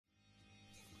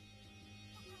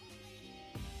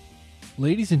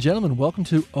Ladies and gentlemen, welcome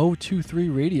to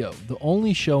O23 Radio, the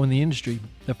only show in the industry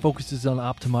that focuses on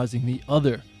optimizing the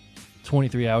other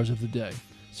 23 hours of the day,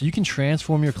 so you can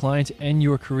transform your clients and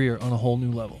your career on a whole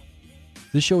new level.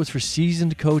 This show is for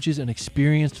seasoned coaches and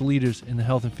experienced leaders in the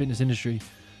health and fitness industry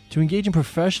to engage in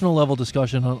professional level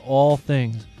discussion on all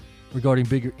things regarding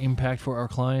bigger impact for our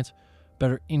clients,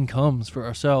 better incomes for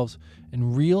ourselves,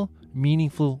 and real,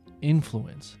 meaningful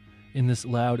influence in this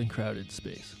loud and crowded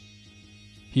space.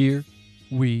 Here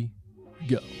we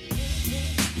go.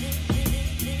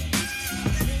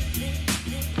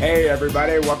 Hey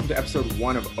everybody, welcome to episode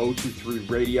 1 of O23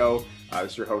 Radio.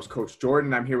 This is your host, Coach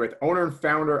Jordan. I'm here with owner and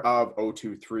founder of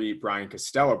O23, Brian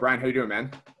Costello. Brian, how you doing,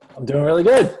 man? I'm doing really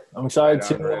good. I'm excited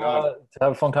to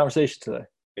have a fun conversation today.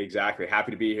 Exactly.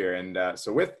 Happy to be here. And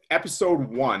so with episode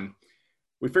 1,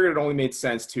 we figured it only made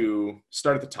sense to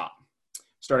start at the top.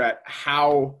 Start at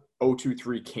how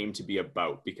O23 came to be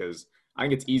about, because I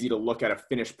think it's easy to look at a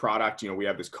finished product. You know, we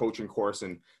have this coaching course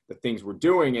and the things we're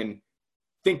doing and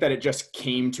think that it just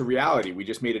came to reality. We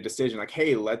just made a decision like,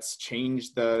 hey, let's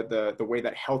change the way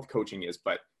that health coaching is.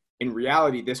 But in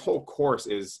reality, this whole course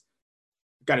is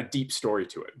got a deep story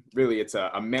to it. Really, it's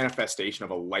a manifestation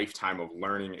of a lifetime of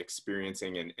learning,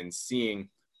 experiencing, and seeing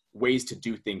ways to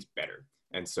do things better.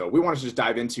 And so we wanted to just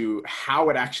dive into how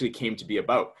it actually came to be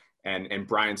about and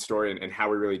Brian's story and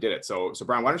how we really did it. So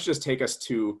Brian, why don't you just take us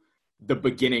to the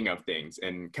beginning of things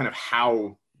and kind of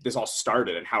how this all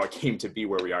started and how it came to be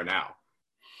where we are now.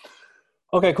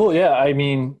 Okay, cool. Yeah. I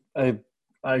mean, I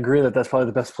agree that that's probably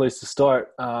the best place to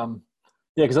start.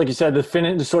 Because like you said,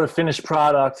 the sort of finished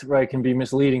product, right, can be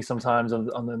misleading sometimes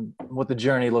on what the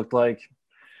journey looked like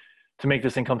to make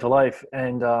this thing come to life.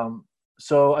 And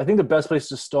so I think the best place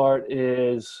to start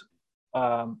is,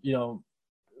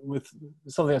 with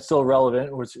something that's still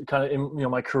relevant, which kind of in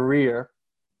my career.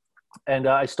 And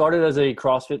I started as a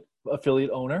CrossFit affiliate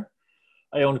owner.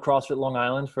 I owned CrossFit Long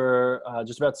Island for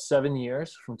just about 7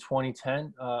 years, from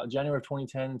 2010, January of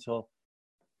 2010 until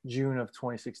June of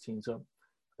 2016. So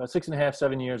about 6.5,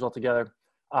 7 years altogether.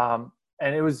 And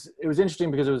it was interesting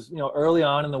because it was, early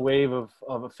on in the wave of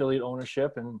affiliate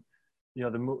ownership and,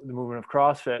 the movement of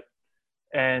CrossFit.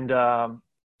 And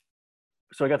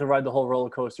so I got to ride the whole roller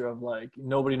coaster of like,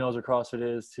 nobody knows what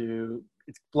CrossFit is, to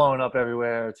it's blowing up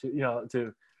everywhere,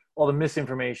 to all the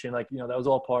misinformation, that was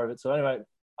all part of it. So anyway,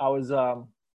 I was,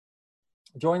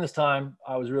 during this time,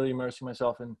 I was really immersing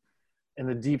myself in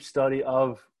the deep study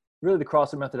of really the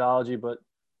CrossFit methodology, but,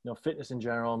 fitness in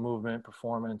general, movement,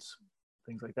 performance,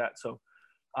 things like that. So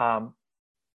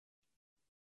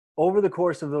over the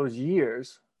course of those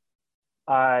years,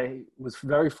 I was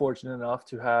very fortunate enough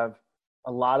to have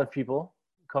a lot of people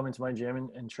come into my gym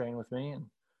and train with me.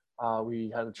 And we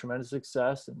had a tremendous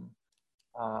success, and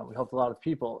we helped a lot of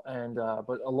people. And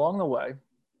but along the way,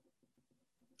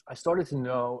 I started to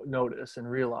notice and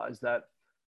realize that,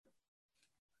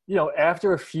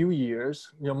 after a few years,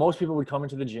 most people would come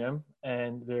into the gym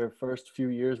and their first few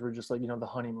years were just like, the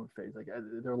honeymoon phase. Like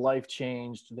their life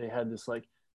changed. They had this like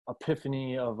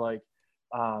epiphany of like,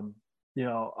 I'm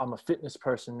a fitness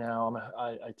person now.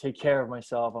 I take care of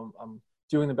myself. I'm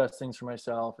doing the best things for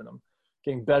myself, and I'm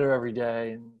getting better every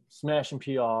day and smashing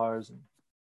PRs and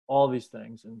all these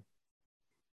things. And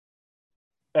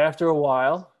after a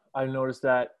while, I noticed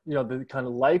that, the kind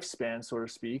of lifespan, so to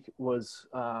speak, was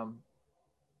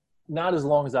not as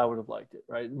long as I would have liked it,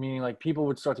 right? Meaning like people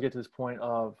would start to get to this point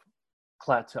of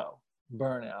plateau,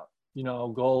 burnout,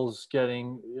 goals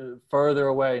getting further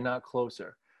away, not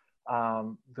closer.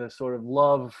 The sort of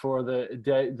love for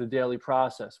the daily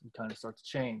process would kind of start to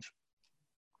change.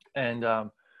 And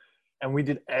we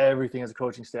did everything as a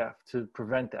coaching staff to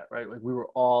prevent that, right? Like we were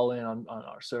all in on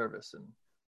our service.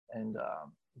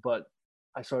 But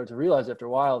I started to realize after a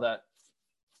while that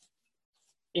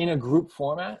in a group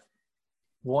format,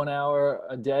 1 hour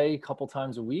a day, a couple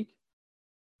times a week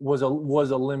was a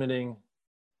limiting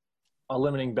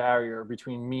barrier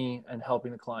between me and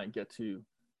helping the client get to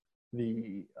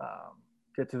the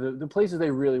places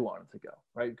they really wanted to go,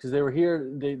 right? Because they were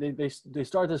here, they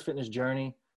start this fitness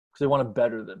journey because they want to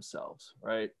better themselves,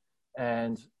 right?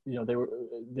 And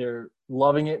they're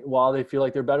loving it while they feel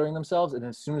like they're bettering themselves, and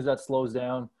as soon as that slows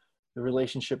down, the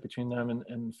relationship between them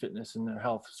and fitness and their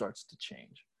health starts to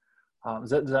change. Does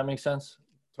that make sense?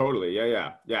 Totally.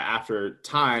 Yeah. After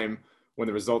time, when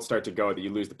the results start to go, that you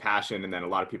lose the passion, and then a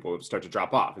lot of people start to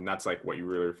drop off, and that's like what you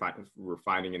really were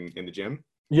finding in the gym.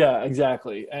 Yeah,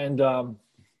 exactly. And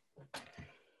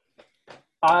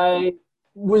I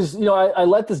was, I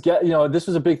let this get, this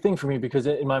was a big thing for me because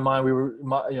in my mind, we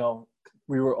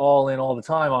were all in all the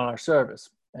time on our service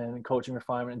and coaching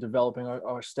refinement and developing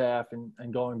our staff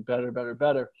and going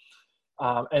better.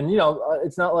 And, you know,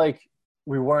 it's not like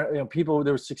we weren't, you know, people,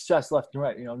 there was success left and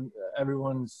right, you know,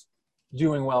 everyone's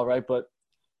doing well, right? But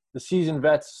the seasoned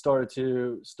vets started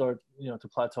to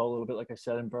plateau a little bit, like I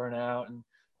said, and burn out and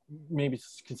maybe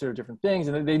consider different things.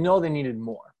 And they know they needed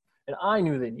more. And I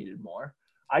knew they needed more.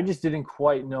 I just didn't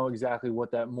quite know exactly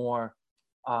what that more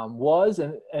was.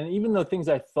 And even though things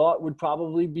I thought would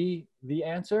probably be the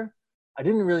answer, I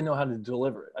didn't really know how to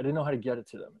deliver it. I didn't know how to get it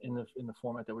to them in the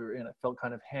format that we were in. I felt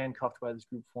kind of handcuffed by this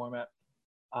group format.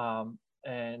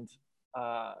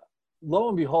 Lo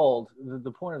and behold,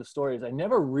 the point of the story is I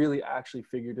never really actually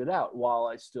figured it out while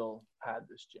I still had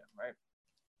this gym, right?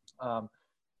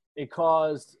 It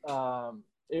caused,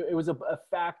 it was a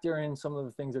factor in some of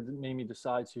the things that made me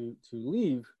decide to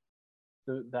leave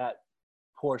that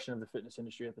portion of the fitness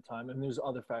industry at the time. And there's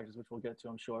other factors which we'll get to,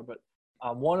 I'm sure. But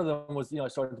one of them was, you know, I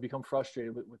started to become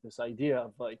frustrated with this idea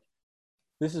of like,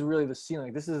 this is really the ceiling.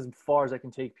 Like, this is as far as I can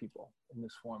take people in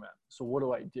this format. So what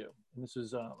do I do? And this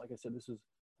is, like I said, I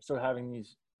started having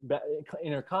these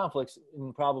inner conflicts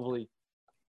in probably,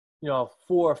 you know,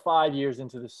 4 or 5 years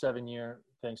into this 7-year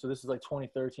thing. So this is like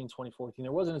 2013, 2014.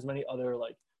 There wasn't as many other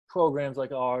like programs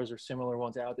like ours or similar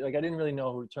ones out there. Like, I didn't really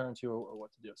know who to turn to or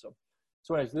what to do. So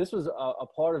anyways, this was a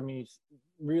part of me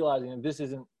realizing that this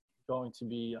isn't going to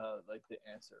be like the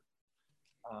answer.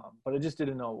 But I just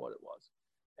didn't know what it was.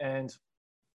 And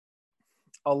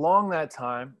along that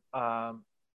time, I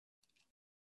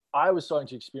was starting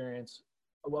to experience,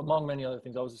 among many other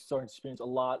things, I was starting to experience a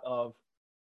lot of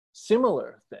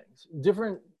similar things,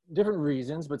 different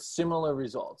reasons, but similar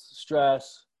results: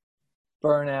 stress,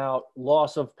 burnout,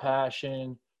 loss of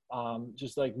passion,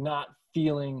 just like not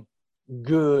feeling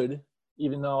good,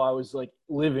 even though I was like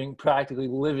practically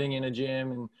living in a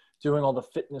gym and doing all the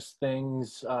fitness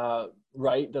things,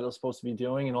 right, that I was supposed to be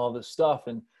doing and all this stuff.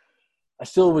 And I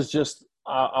still was just,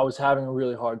 I was having a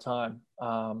really hard time.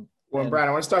 Well, Brad,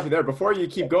 I want to stop you there before you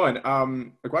keep going. Like, why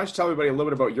don't you tell everybody a little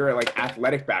bit about your like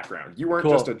athletic background? You weren't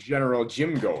just a general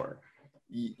gym goer.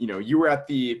 You know, you were at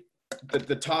the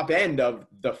top end of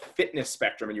the fitness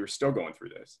spectrum, and you were still going through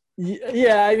this.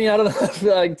 Yeah, I mean, I don't know if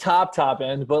like top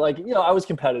end, but like, you know, I was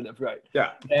competitive, right?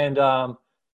 Yeah. And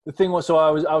the thing was, so I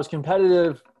was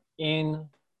competitive in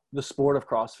the sport of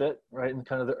CrossFit, right? In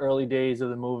kind of the early days of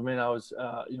the movement. I was,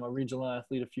 you know, a regional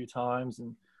athlete a few times,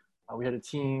 and we had a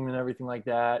team and everything like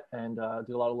that, and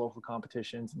did a lot of local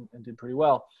competitions and did pretty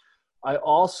well. I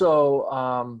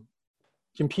also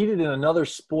competed in another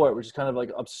sport, which is kind of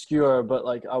like obscure, but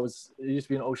like it used to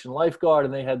be an ocean lifeguard,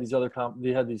 and they had these other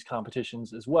these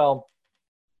competitions as well,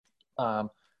 a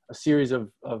series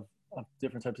of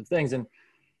different types of things. And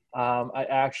I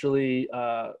actually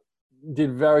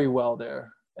did very well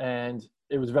there, and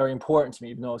it was very important to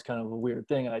me, even though it's kind of a weird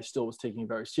thing. I still was taking it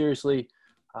very seriously.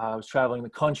 I was traveling the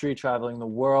country, traveling the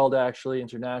world, actually,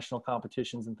 international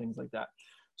competitions and things like that.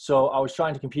 So I was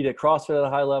trying to compete at CrossFit at a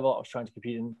high level. I was trying to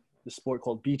compete in the sport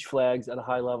called beach flags at a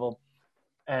high level.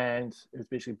 And it was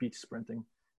basically beach sprinting.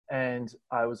 And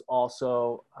I was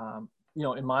also, you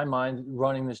know, in my mind,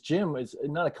 running this gym is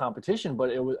not a competition, but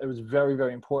it was very,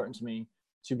 very important to me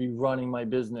to be running my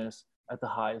business at the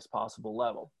highest possible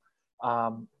level.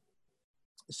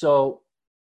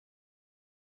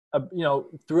 You know,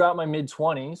 throughout my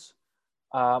mid-20s,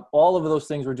 all of those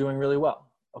things were doing really well.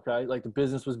 Okay, like the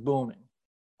business was booming.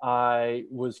 I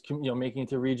was, you know, making it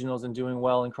to regionals and doing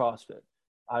well in CrossFit.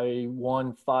 I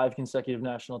won 5 consecutive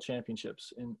national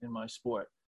championships in my sport.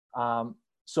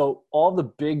 So all the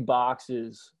big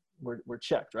boxes were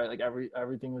checked, right? Like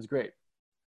everything was great.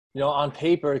 You know, on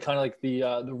paper, kind of like the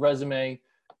resume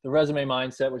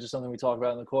mindset, which is something we talk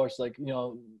about in the course. Like, you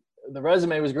know, the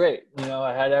resume was great. You know,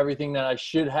 I had everything that I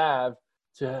should have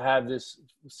to have this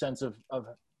sense of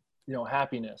you know,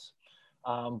 happiness.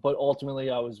 But ultimately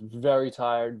I was very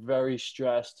tired, very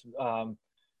stressed,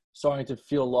 starting to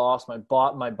feel lost.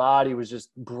 My body was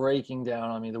just breaking down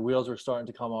on me. The wheels were starting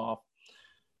to come off.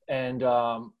 And, you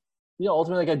know,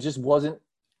 ultimately, like, I just wasn't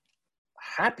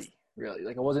happy, really.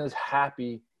 Like, I wasn't as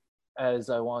happy as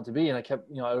I wanted to be. And I kept,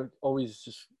 you know, I would always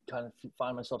just kind of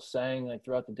find myself saying, like,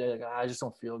 throughout the day, like, I just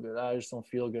don't feel good. I just don't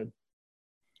feel good.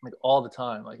 Like, all the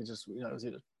time. Like, it just, you know, I was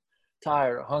either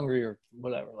tired or hungry or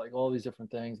whatever, like all these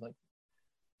different things. Like,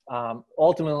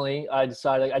 ultimately I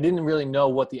decided, like, I didn't really know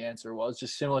what the answer was,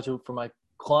 just similar to for my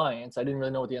clients. I didn't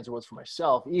really know what the answer was for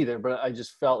myself either, but I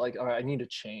just felt like, all right, I need to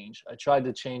change. I tried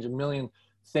to change a million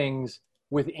things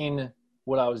within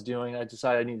what I was doing. I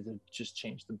decided I needed to just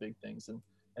change the big things and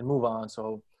move on.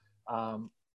 So,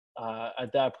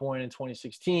 at that point in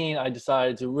 2016, I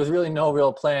decided to, with really no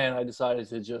real plan, I decided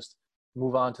to just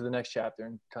move on to the next chapter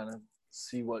and kind of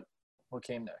see what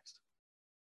came next.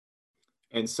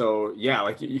 And so, yeah,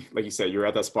 like you said, you're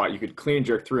at that spot. You could clean and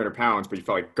jerk 300 pounds, but you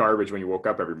felt like garbage when you woke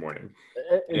up every morning.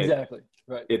 And Exactly.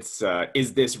 Right. it's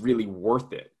is this really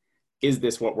worth it? Is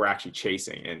this what we're actually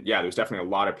chasing? And yeah, there's definitely a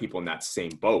lot of people in that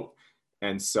same boat.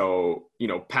 And so,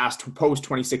 post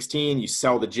 2016, you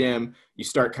sell the gym, you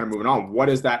start kind of moving on. What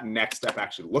does that next step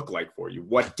actually look like for you?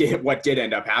 What did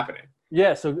end up happening?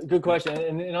 Yeah. So good question.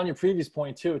 And on your previous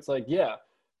point too, it's like, yeah,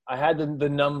 I had the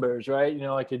numbers, right?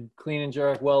 I could clean and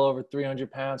jerk well over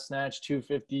 300 pounds, snatch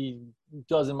 250,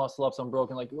 dozen muscle ups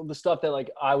unbroken, like the stuff that like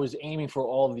I was aiming for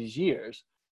all of these years.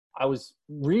 I was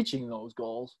reaching those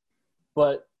goals,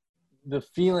 but the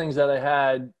feelings that I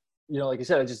had, like I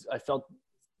said, I felt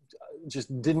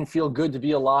just didn't feel good to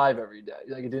be alive every day.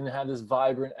 Like it didn't have this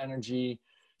vibrant energy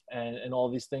and all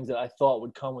these things that I thought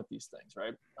would come with these things.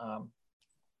 Right.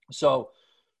 So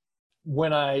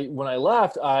when I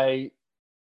left,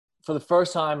 for the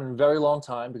first time in a very long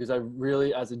time, because I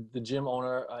really, as the gym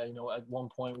owner, at one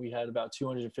point we had about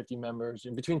 250 members,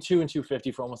 and between 2 and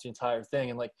 250 for almost the entire thing.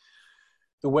 And like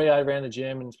the way I ran the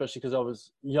gym, and especially because I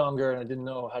was younger and I didn't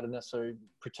know how to necessarily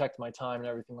protect my time and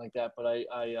everything like that. But I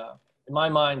in my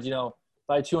mind, if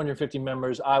I had 250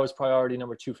 members, I was priority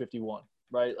number 251,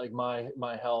 right? Like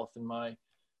my health and my,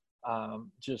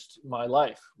 just my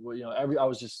life, I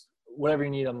was just, whatever you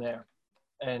need, I'm there.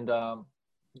 And, that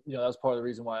was part of the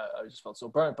reason why I just felt so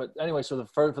burnt. But anyway, so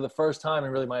for the first time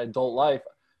in really my adult life,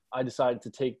 I decided to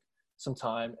take some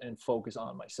time and focus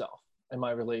on myself and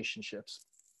my relationships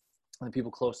and the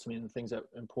people close to me and the things that are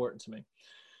important to me.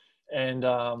 And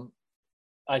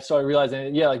I started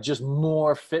realizing, like just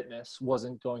more fitness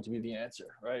wasn't going to be the answer,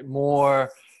 right?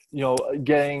 More,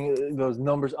 getting those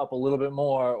numbers up a little bit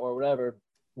more or whatever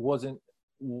wasn't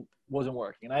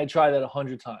working. And I had tried that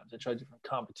 100 times. I tried different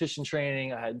competition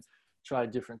training. I had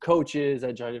tried different coaches.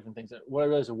 I tried different things. What I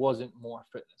realized, it wasn't more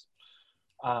fitness.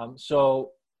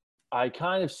 So I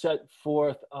kind of set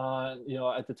forth on,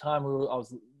 at the time I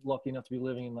was lucky enough to be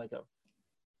living in like a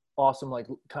awesome, like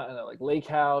kind of like lake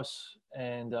house.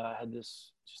 And I had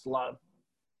this, just a lot of,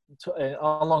 and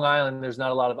on Long Island, there's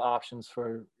not a lot of options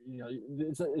for,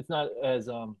 it's not as,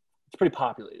 it's pretty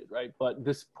populated, right? But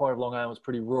this part of Long Island was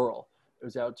pretty rural. It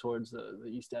was out towards the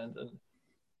East End, and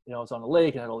I was on a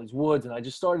lake and had all these woods, and I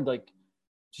just started like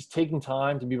just taking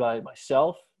time to be by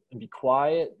myself and be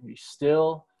quiet and be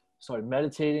still. Started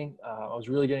meditating. I was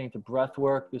really getting into breath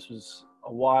work. This was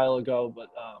a while ago, but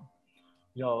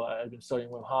I'd been studying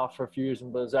Wim Hof for a few years,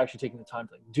 but I was actually taking the time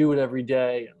to like do it every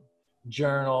day and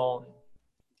journal and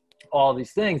all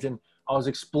these things. And I was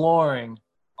exploring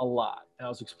a lot. And I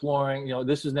was exploring,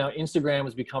 this is now, Instagram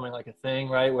was becoming like a thing,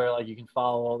 right? Where like you can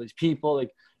follow all these people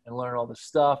like and learn all this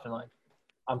stuff. And like,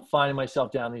 I'm finding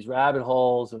myself down these rabbit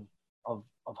holes of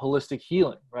holistic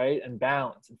healing, right? And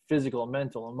balance and physical,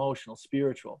 mental, emotional,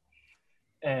 spiritual.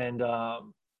 And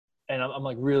I'm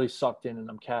like really sucked in and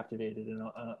I'm captivated. And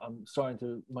I'm starting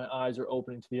to, my eyes are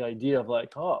opening to the idea of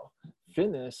like, oh,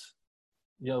 fitness,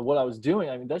 what I was doing.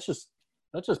 I mean, that's just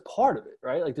part of it,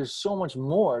 right? Like there's so much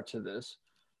more to this.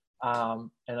 And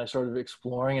I started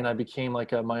exploring, and I became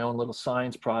like my own little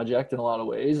science project in a lot of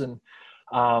ways. And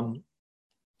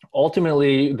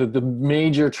ultimately, the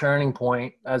major turning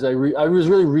point, as I was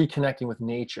really reconnecting with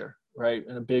nature, right,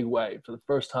 in a big way for the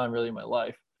first time really in my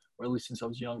life, or at least since I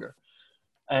was younger.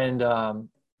 And a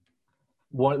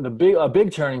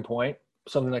big turning point,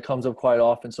 something that comes up quite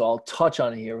often, so I'll touch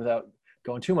on it here without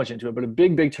going too much into it, but a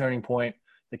big turning point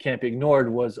that can't be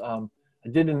ignored was I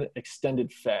did an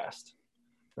extended fast.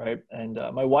 Right. And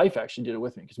my wife actually did it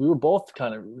with me, because we were both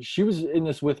she was in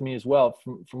this with me as well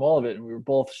from all of it. And we were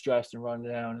both stressed and run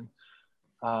down.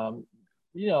 And,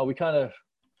 we kind of,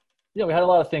 we had a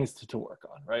lot of things to work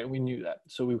on. Right. And we knew that.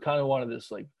 So we kind of wanted this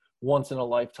like once in a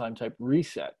lifetime type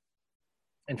reset.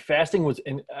 And fasting was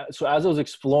so as I was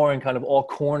exploring kind of all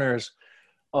corners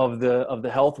of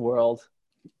the health world,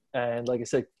 and like I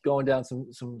said, going down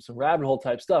some rabbit hole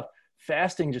type stuff,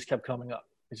 fasting just kept coming up.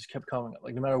 It just kept coming up.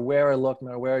 Like no matter where I looked, no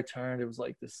matter where I turned, it was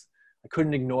like this, I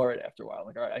couldn't ignore it after a while.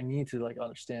 Like, all right, I need to like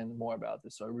understand more about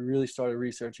this. So we really started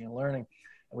researching and learning,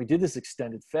 and we did this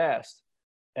extended fast.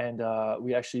 And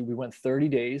we went 30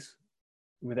 days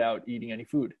without eating any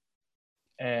food.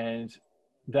 And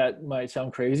that might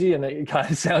sound crazy, and it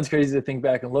kind of sounds crazy to think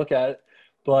back and look at it.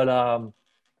 But,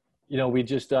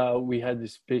 we had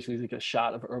this basically like a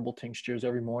shot of herbal tinctures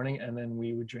every morning. And then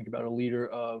we would drink about 1 liter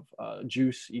of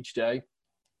juice each day.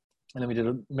 And then we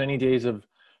did many days of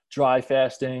dry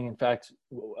fasting. In fact,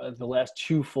 the last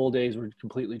 2 full days were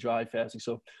completely dry fasting.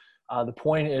 So the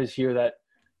point is here that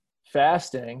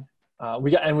fasting,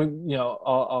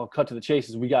 I'll cut to the chase,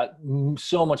 is we got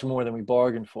so much more than we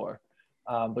bargained for.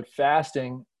 But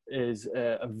fasting is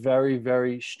a very,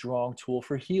 very strong tool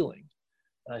for healing.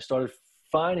 And I started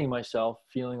finding myself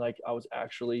feeling like I was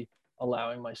actually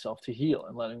allowing myself to heal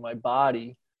and letting my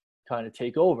body kind of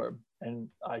take over. And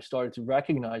I started to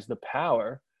recognize the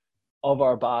power of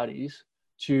our bodies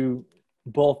to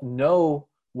both know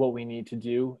what we need to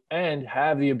do and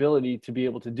have the ability to be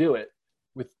able to do it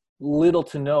with little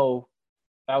to no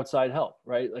outside help,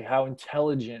 right? Like how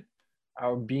intelligent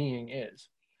our being is.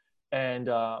 And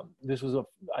this was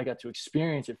I got to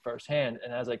experience it firsthand.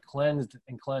 And as I cleansed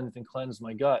and cleansed and cleansed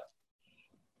my gut,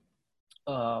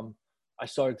 I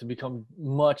started to become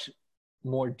much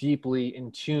more deeply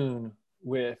in tune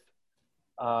with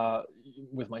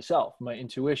myself, my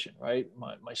intuition, right?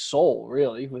 My soul,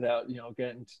 really, without,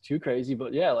 getting too crazy.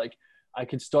 But yeah, like I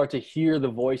could start to hear the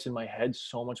voice in my head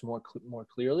so much more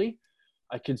clearly.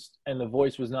 And the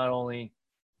voice was not only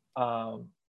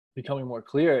becoming more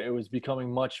clear, it was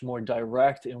becoming much more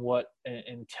direct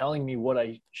in telling me what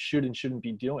I should and shouldn't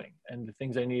be doing, and the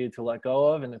things I needed to let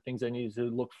go of, and the things I needed to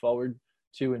look forward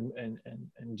to and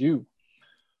do.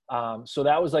 So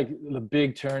that was like the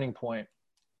big turning point.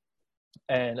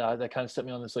 And that kind of set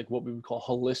me on this, like what we would call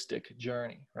holistic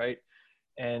journey. Right.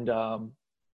 And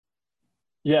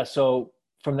so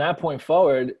from that point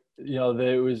forward,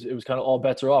 it was kind of all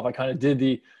bets are off. I kind of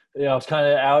did I was kind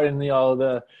of out in,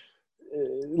 the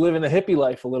living the hippie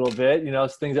life a little bit,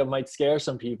 it's things that might scare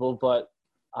some people, but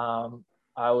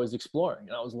I was exploring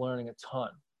and I was learning a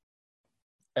ton.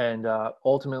 And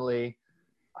ultimately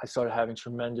I started having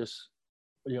tremendous,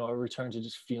 a return to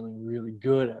just feeling really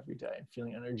good every day and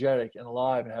feeling energetic and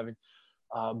alive and having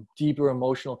deeper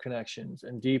emotional connections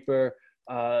and deeper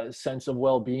sense of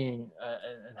well-being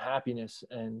and happiness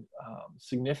and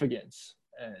significance.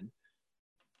 And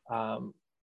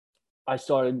I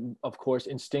started, of course,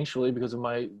 instinctually, because of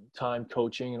my time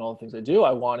coaching and all the things I do,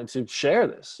 I wanted to share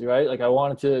this, right? Like I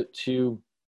wanted to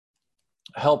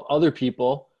help other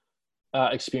people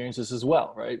experience this as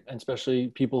well, right? And especially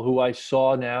people who I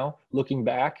saw now looking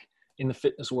back in the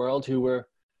fitness world who were,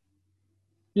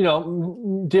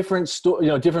 different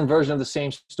version of the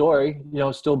same story,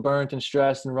 still burnt and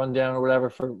stressed and run down or whatever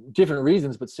for different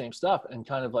reasons, but same stuff. And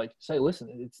kind of like say, listen,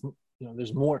 it's,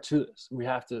 there's more to this. We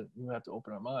have to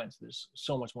open our minds. There's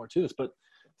so much more to this. But at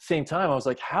the same time, I was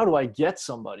like, how do I get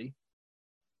somebody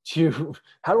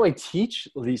how do I teach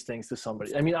these things to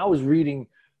somebody? I mean, I was reading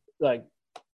like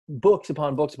books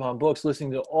upon books upon books,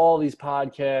 listening to all these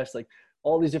podcasts, like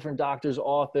all these different doctors,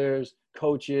 authors,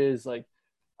 coaches, like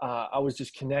I was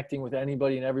just connecting with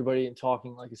anybody and everybody and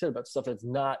talking, like I said, about stuff that's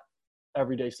not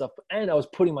everyday stuff. And I was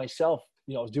putting myself,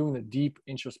 I was doing the deep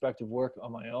introspective work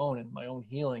on my own and my own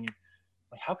healing.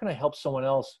 Like, how can I help someone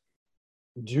else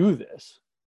do this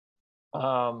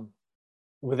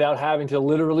without having to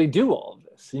literally do all of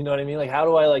this? You know what I mean? Like, how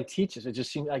do I like teach this? It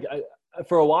just seemed like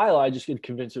for a while, I just get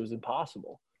convinced it was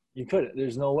impossible. You couldn't,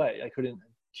 there's no way I couldn't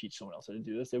teach someone else how to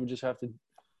do this. They would just have to,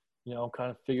 kind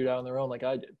of figure it out on their own like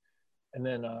I did. And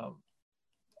then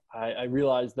I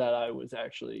realized that I was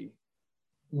actually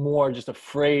more just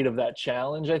afraid of that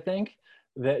challenge. I think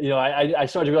that, I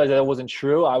started to realize that wasn't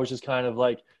true. I was just kind of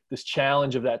like, this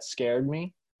challenge of that scared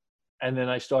me. And then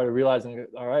I started realizing,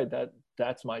 all right,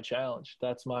 that's my challenge.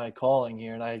 That's my calling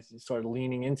here. And I started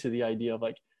leaning into the idea of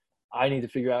like, I need to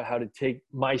figure out how to take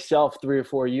myself 3 or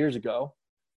 4 years ago,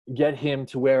 get him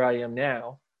to where I am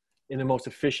now in the most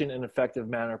efficient and effective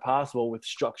manner possible with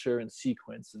structure and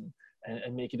sequence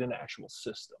and make it an actual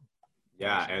system.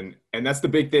 Yeah. And that's the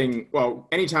big thing. Well,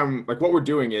 anytime, like what we're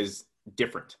doing is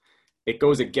different. It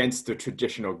goes against the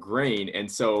traditional grain. And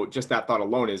so just that thought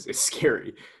alone is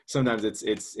scary. Sometimes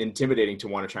it's intimidating to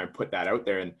want to try and put that out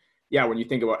there. And yeah, when you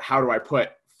think about how do I put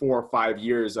 4 or 5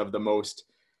 years of the most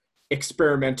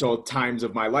experimental times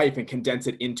of my life and condense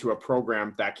it into a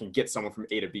program that can get someone from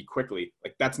A to B quickly,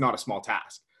 like that's not a small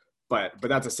task. But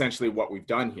that's essentially what we've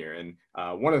done here. And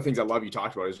one of the things I love you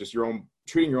talked about is just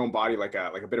treating your own body like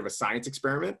a bit of a science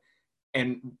experiment.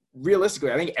 And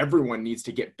realistically, I think everyone needs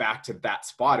to get back to that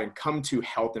spot and come to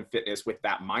health and fitness with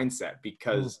that mindset,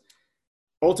 because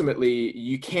ultimately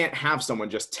you can't have someone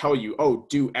just tell you, oh,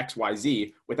 do X, Y,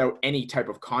 Z without any type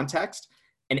of context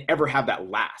and ever have that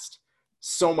last.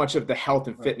 So much of the health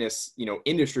and fitness,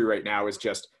 industry right now is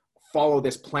just follow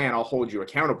this plan. I'll hold you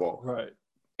accountable. Right.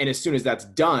 And as soon as that's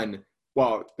done,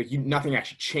 well, nothing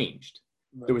actually changed.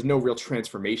 Right. There was no real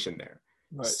transformation there.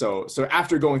 Right. So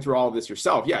after going through all of this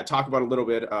yourself, talk about a little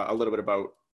bit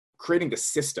about creating the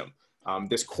system,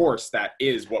 this course that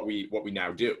is what we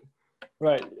now do.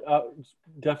 Right.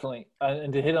 Definitely.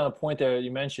 And to hit on a point there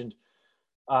you mentioned,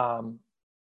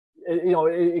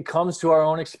 it comes to our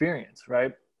own experience,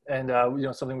 right? And,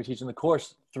 something we teach in the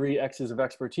course, 3 X's of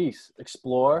expertise: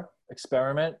 explore,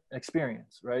 experiment, and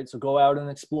experience, right? So go out and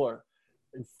explore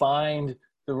and find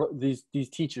these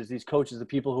teachers, these coaches, the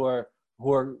people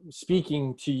who are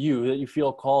speaking to you that you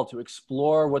feel called to.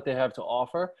 Explore what they have to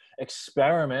offer,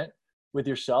 experiment with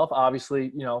yourself,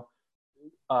 obviously,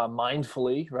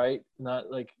 mindfully, right?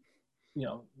 Not like,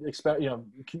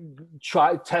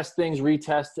 try, test things,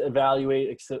 retest,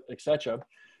 evaluate, etc.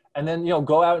 And then,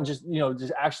 go out and just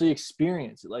actually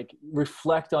experience it. Like,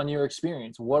 reflect on your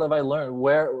experience. What have I learned?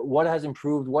 What has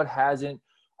improved? What hasn't?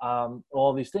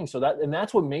 All these things. So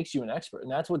that's what makes you an expert.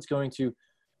 And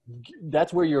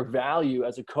that's where your value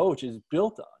as a coach is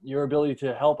built on. Your ability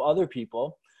to help other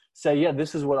people say, yeah,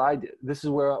 this is what I did. This is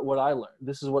what I learned.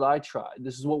 This is what I tried.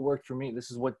 This is what worked for me.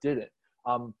 This is what didn't.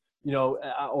 I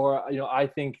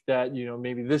think that,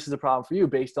 maybe this is a problem for you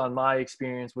based on my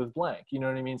experience with blank. You know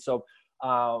what I mean? So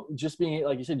just being,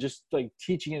 like you said, just like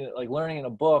teaching it, like learning in a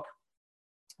book,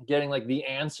 getting like the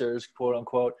answers, quote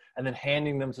unquote, and then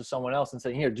handing them to someone else and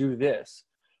saying, here, do this,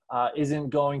 isn't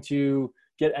going to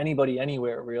get anybody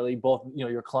anywhere, really. Both,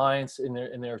 your clients in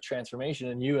their transformation,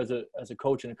 and you as a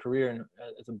coach in a career and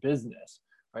as a business,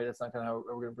 right? That's not how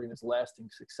we're going to bring this lasting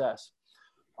success.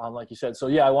 Like you said. So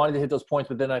yeah, I wanted to hit those points,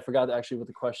 but then I forgot actually what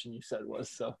the question you said was.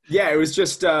 So yeah, it was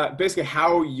just basically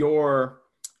how your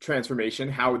transformation,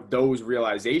 how those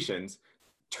realizations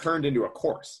turned into a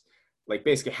course. Like,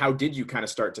 basically, how did you kind of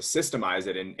start to systemize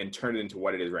it and turn it into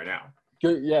what it is right now?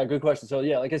 Good. Yeah, good question. So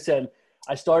yeah, like I said,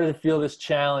 I started to feel this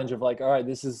challenge of like, all right,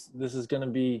 this is going to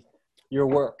be your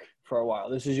work for a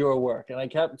while. This is your work. And I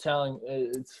kept telling,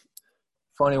 it's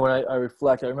funny when I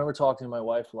reflect, I remember talking to my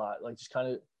wife a lot, like just kind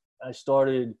of, I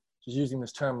started just using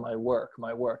this term, my work,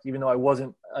 even though I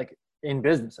wasn't like in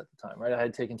business at the time, right? I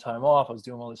had taken time off. I was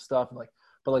doing all this stuff. And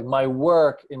but like my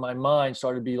work in my mind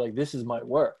started to be like, this is my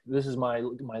work. This is my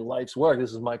life's work.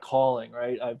 This is my calling,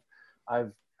 right?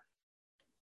 I've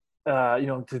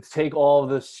to take all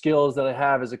the skills that I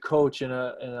have as a coach and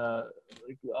a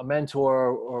mentor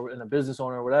or in a business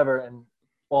owner or whatever, and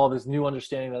all this new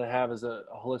understanding that I have as a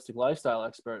holistic lifestyle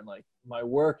expert. And like, my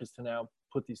work is to now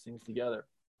put these things together.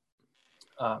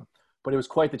 But it was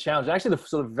quite the challenge. Actually,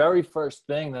 the very first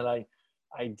thing that I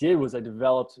did was I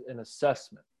developed an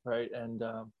assessment, right? And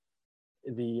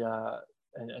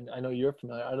and I know you're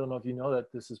familiar. I don't know if you know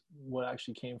that this is what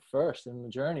actually came first in the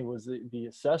journey, was the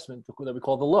assessment that we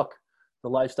call the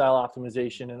lifestyle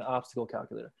optimization and obstacle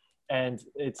calculator. And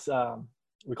it's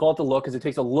we call it the look because it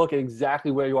takes a look at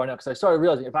exactly where you are now. Because I started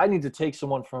realizing if I need to take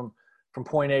someone from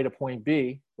point A to point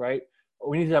B, right,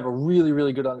 we need to have a really,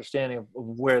 really good understanding of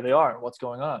where they are and what's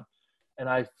going on. And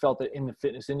I felt that in the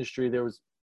fitness industry, there was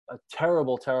a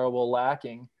terrible, terrible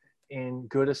lacking in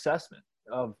good assessment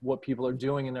of what people are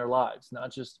doing in their lives.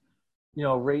 Not just,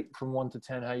 rate from 1 to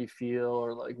 10 how you feel,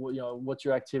 or like, what's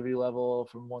your activity level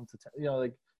from 1 to 10,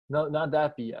 like, no, not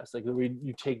that BS. Like,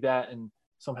 you take that and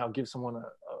somehow give someone a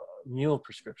meal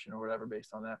prescription or whatever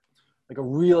based on that. Like a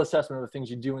real assessment of the things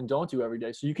you do and don't do every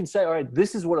day. So you can say, all right,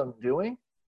 this is what I'm doing,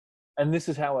 and this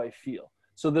is how I feel.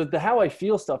 So the how I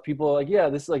feel stuff, people are like, yeah,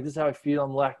 this is how I feel.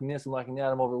 I'm lacking this, I'm lacking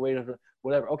that, I'm overweight,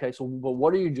 whatever. Okay, so but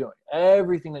what are you doing?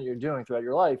 Everything that you're doing throughout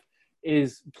your life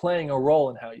is playing a role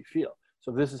in how you feel.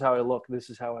 So this is how I look, this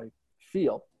is how I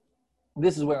feel.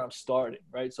 This is where I'm starting,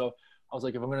 right? So I was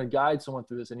like, if I'm going to guide someone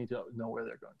through this, I need to know where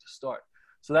they're going to start.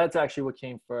 So that's actually what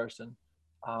came first. And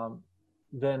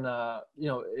then, I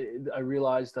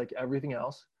realized, like everything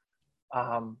else,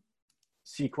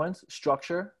 sequence,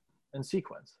 structure, and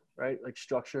sequence, right? Like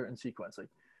structure and sequence. Like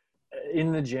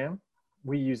in the gym,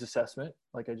 we use assessment,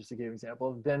 like I just gave an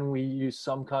example. Then we use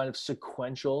some kind of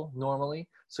sequential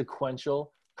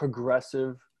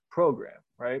progressive program,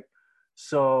 right?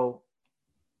 So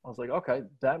I was like, okay,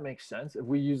 that makes sense. If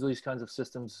we use these kinds of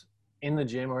systems in the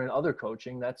gym or in other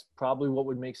coaching, that's probably what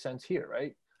would make sense here,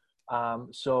 right?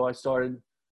 So I started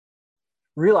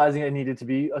realizing it needed to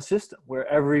be a system where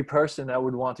every person that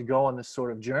would want to go on this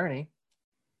sort of journey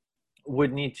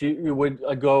would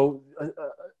go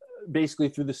basically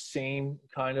through the same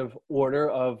kind of order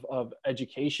of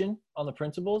education on the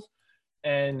principles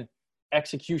and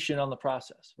execution on the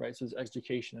process, right? So it's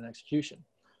education and execution.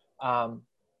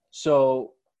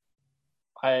 So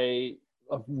I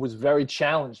was very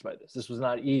challenged by this. This was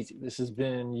not easy. This has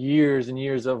been years and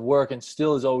years of work and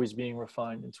still is always being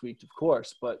refined and tweaked, of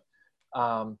course. But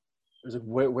it was like,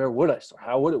 where would I start?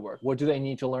 How would it work? What do they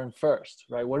need to learn first,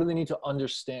 right? What do they need to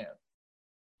understand?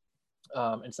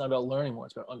 It's not about learning more.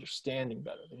 It's about understanding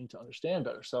better. They need to understand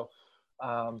better. So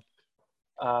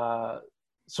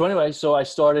So anyway, so I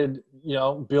started,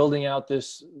 building out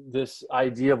this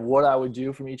idea of what I would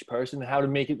do from each person, and how to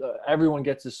make it, everyone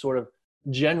gets this sort of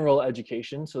general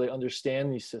education, so they understand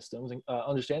these systems and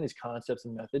understand these concepts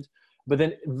and methods, but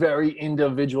then very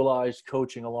individualized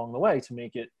coaching along the way to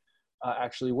make it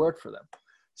actually work for them.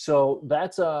 So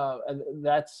that's how,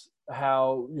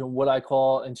 what I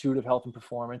call intuitive health and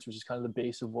performance, which is kind of the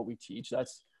base of what we teach.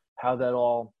 That's how that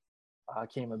all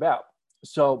came about.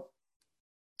 So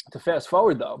to fast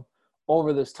forward though,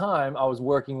 over this time, I was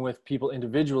working with people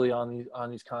individually on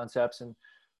these concepts, and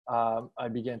I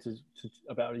began to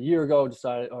about a year ago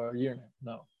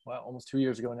almost 2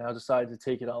 years ago now, decided to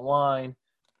take it online,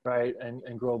 right,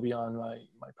 and grow beyond my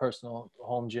personal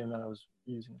home gym that I was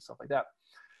using and stuff like that.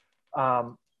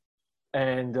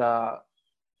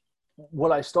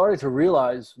 What I started to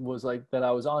realize was that I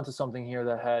was onto something here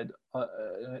that had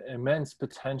an immense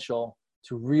potential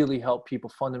to really help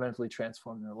people fundamentally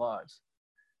transform their lives.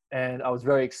 And I was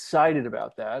very excited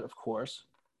about that, of course.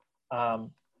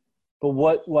 But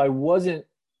what was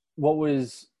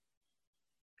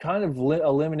kind of a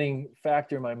limiting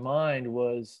factor in my mind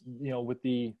was, with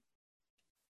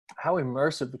how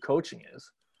immersive the coaching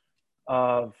is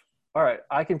of, all right,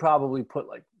 I can probably put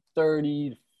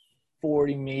 30,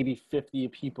 40, maybe 50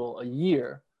 people a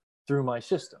year through my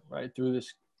system, right? Through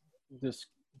this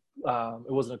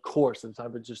it wasn't a course at the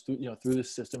time, but just through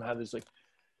this system, have this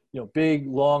big,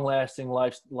 long-lasting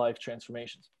life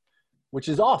transformations, which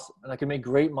is awesome, and I can make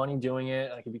great money doing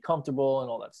it, and I can be comfortable and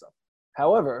all that stuff.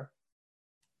 However,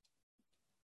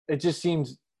 it just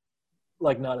seems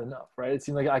like not enough, right? It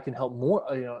seemed like I can help more.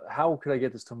 How could I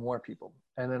get this to more people?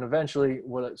 And then eventually,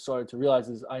 what I started to realize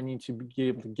is I need to be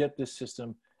able to get this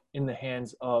system in the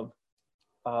hands of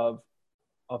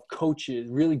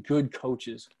coaches, really good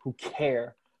coaches who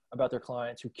care about their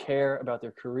clients, who care about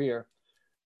their career,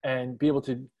 and be able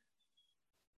to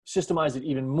systemize it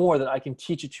even more, that I can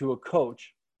teach it to a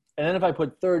coach. And then if I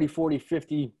put 30, 40,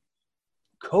 50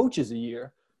 coaches a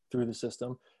year through the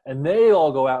system, and they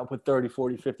all go out and put 30,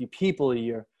 40, 50 people a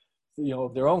year,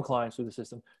 of their own clients through the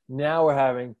system, now we're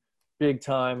having big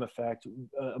time effect,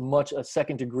 a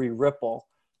second degree ripple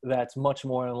that's much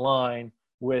more in line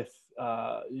with,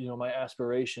 my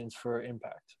aspirations for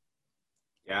impact.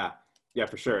 Yeah,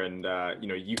 for sure. And,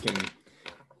 you can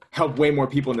help way more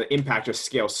people, and the impact just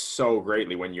scales so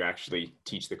greatly when you actually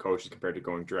teach the coaches compared to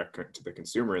going direct to the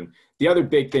consumer. And the other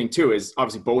big thing too is,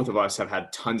 obviously both of us have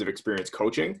had tons of experience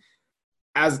coaching.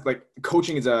 As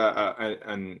coaching is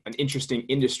an interesting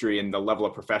industry in the level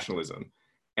of professionalism.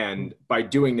 And by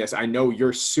doing this, I know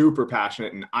you're super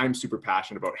passionate, and I'm super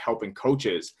passionate about helping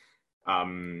coaches,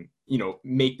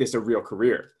 make this a real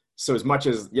career. So as much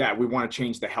as, we want to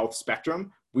change the health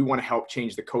spectrum, we want to help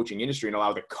change the coaching industry and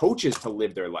allow the coaches to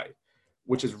live their life,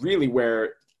 which is really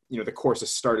where, the course has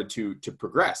started to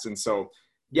progress. And so,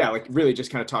 really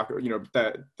just kind of talk,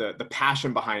 the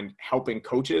passion behind helping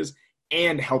coaches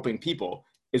and helping people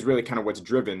is really kind of what's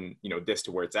driven, this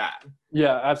to where it's at.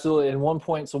 Yeah, absolutely. And one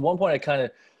point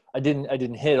I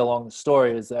didn't hit along the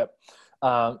story is that,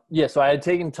 so I had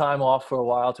taken time off for a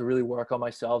while to really work on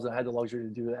myself, and I had the luxury to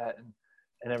do that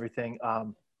and everything.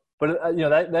 But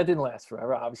that didn't last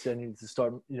forever. Obviously I needed to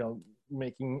start,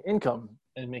 making income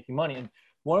and making money. And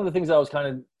one of the things I was kind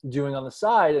of doing on the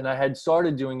side, and I had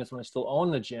started doing this when I still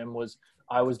owned the gym, was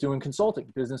I was doing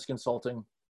business consulting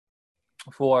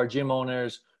for gym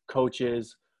owners,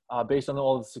 coaches, based on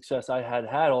all the success I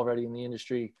had already in the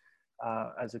industry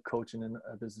as a coach and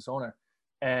a business owner.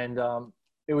 And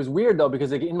it was weird though,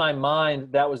 because in my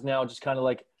mind, that was now just kind of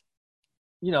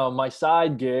my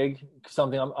side gig,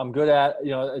 something I'm good at.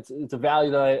 It's a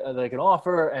value that I can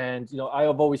offer. And, I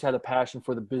have always had a passion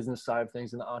for the business side of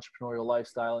things and the entrepreneurial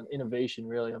lifestyle and innovation.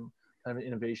 Really, I'm kind of an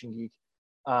innovation geek.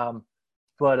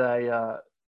 But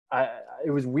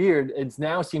it was weird. It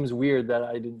now seems weird that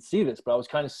I didn't see this, but I was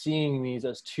kind of seeing these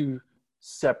as two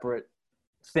separate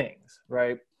things,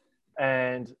 right?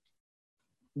 And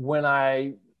when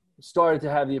I started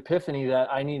to have the epiphany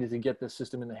that I needed to get this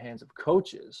system in the hands of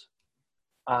coaches,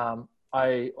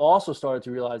 I also started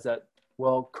to realize that,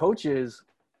 coaches,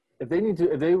 if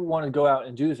they want to go out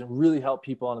and do this and really help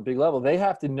people on a big level, they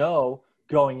have to know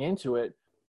going into it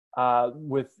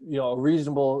with a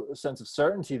reasonable sense of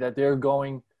certainty that they're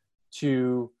going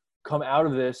to come out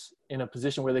of this in a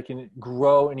position where they can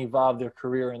grow and evolve their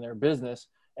career and their business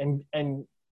and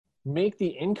make the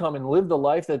income and live the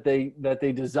life that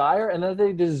they desire and that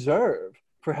they deserve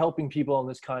for helping people on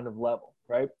this kind of level,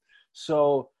 right?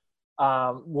 So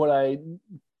what I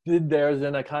did there is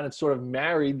then I kind of sort of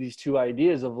married these two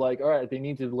ideas of all right, they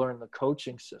need to learn the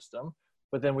coaching system,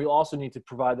 but then we also need to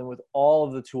provide them with all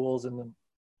of the tools and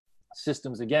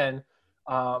systems again,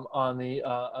 on the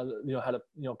how to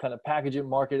kind of package it,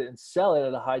 market it, and sell it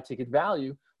at a high ticket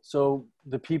value, so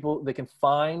the people, they can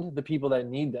find the people that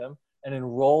need them and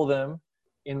enroll them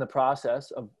in the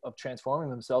process of transforming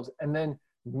themselves, and then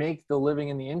make the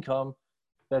living and the income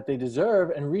that they deserve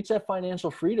and reach that financial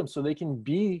freedom so they can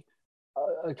be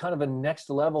a kind of a next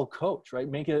level coach, right?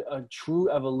 Make it a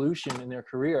true evolution in their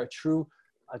career, a true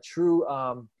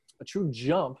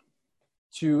jump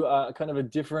to kind of a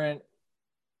different,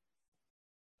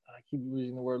 I keep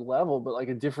using the word level, but like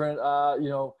a different,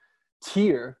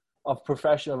 tier of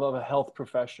profession, of a health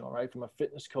professional, right? From a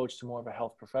fitness coach to more of a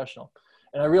health professional.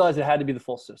 And I realized it had to be the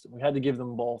full system. We had to give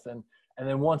them both. And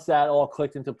then once that all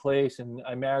clicked into place, and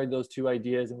I married those two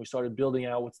ideas, and we started building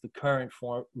out what's the current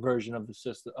version of the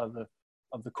system,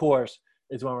 of the course,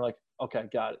 is when we're like, okay,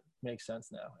 got it, makes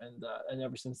sense now. And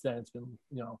ever since then, it's been,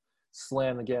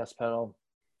 slam the gas pedal,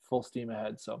 full steam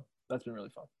ahead. So that's been really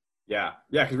fun. Yeah.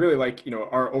 Because really, like,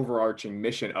 our overarching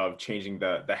mission of changing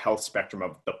the health spectrum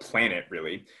of the planet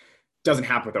really doesn't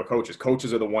happen without coaches.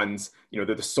 Coaches are the ones, they're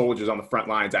the soldiers on the front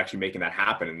lines actually making that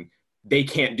happen. And they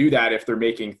can't do that if they're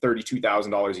making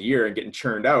 $32,000 a year and getting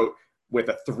churned out with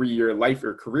a 3-year life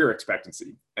or career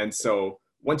expectancy. And so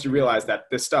once you realize that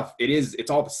this stuff,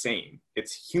 it's all the same.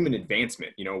 It's human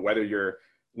advancement, whether you're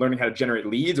learning how to generate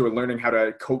leads or learning how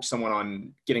to coach someone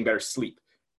on getting better sleep.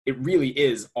 It really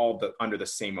is all under the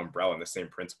same umbrella and the same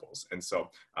principles. And so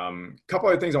a couple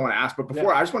other things I want to ask, but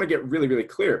before, I just want to get really, really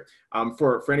clear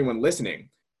for anyone listening.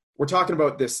 We're talking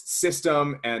about this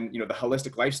system and, the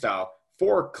holistic lifestyle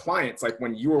for clients, like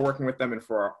when you were working with them, and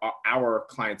for our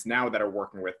clients now that are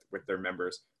working with their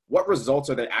members. What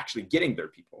results are they actually getting their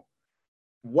people?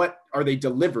 What are they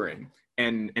delivering,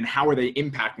 and how are they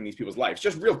impacting these people's lives?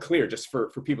 Just real clear, just for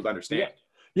people to understand.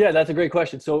 Yeah, that's a great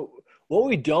question. So what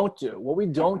we don't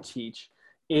teach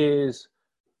is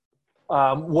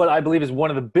what I believe is one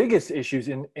of the biggest issues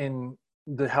in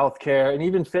the healthcare and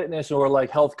even fitness, or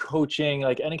like health coaching,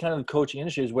 like any kind of coaching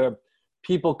industry, is where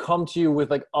people come to you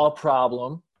with like a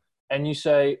problem, and you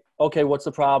say, okay, what's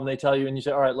the problem? They tell you, and you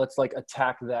say, all right, let's like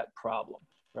attack that problem,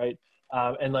 right?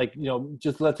 And like,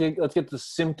 just let's get the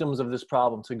symptoms of this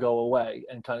problem to go away,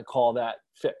 and kind of call that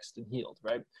fixed and healed,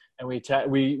 right? And we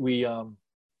don't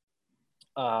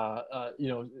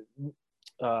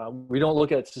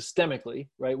look at it systemically,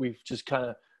 right? We just kind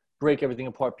of break everything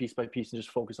apart piece by piece and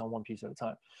just focus on one piece at a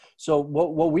time. So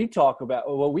what we talk about,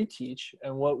 or what we teach,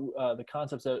 and what the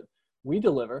concepts that we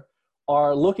deliver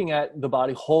are looking at the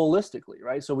body holistically,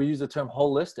 right? So we use the term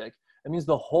holistic. It means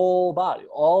the whole body,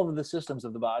 all of the systems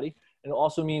of the body. And it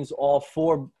also means all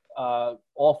four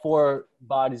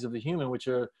bodies of the human, which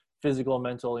are physical,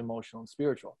 mental, emotional, and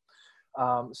spiritual.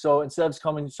 So instead of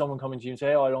someone coming to you and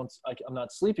say, oh, I'm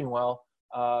not sleeping well,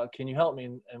 can you help me?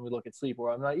 And we look at sleep.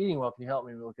 Or I'm not eating well, can you help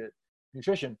me? And we look at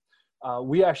nutrition.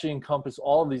 We actually encompass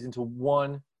all of these into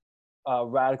one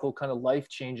radical kind of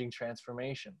life-changing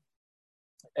transformation.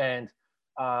 And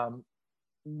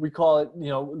we call it,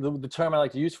 the term I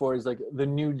like to use for it is like the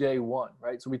new day one,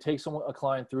 right? So we take a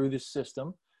client through this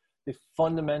system. They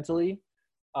fundamentally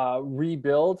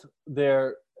rebuild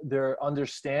their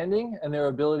understanding and their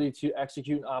ability to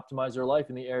execute and optimize their life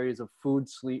in the areas of food,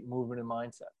 sleep, movement, and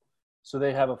mindset. So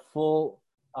they have a full,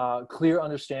 clear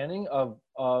understanding of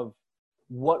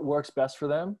what works best for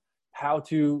them, how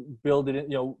to build it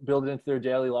into their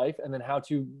daily life, and then how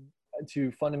to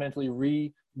fundamentally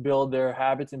rebuild their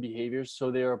habits and behaviors so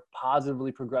they are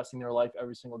positively progressing their life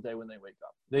every single day when they wake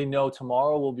up. They know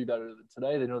tomorrow will be better than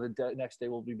today. They know the next day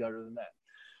will be better than that.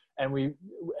 And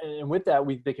with that,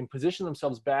 they can position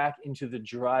themselves back into the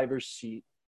driver's seat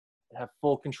and have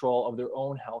full control of their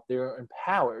own health. They're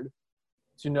empowered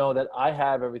to know that I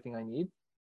have everything I need.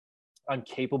 I'm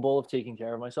capable of taking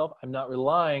care of myself. I'm not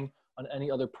relying on any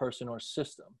other person or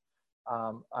system.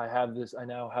 I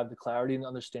now have the clarity and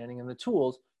understanding and the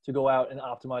tools to go out and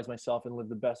optimize myself and live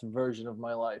the best version of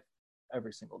my life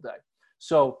every single day.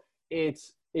 So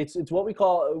it's what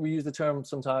we use the term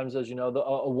sometimes as,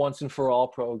 a once and for all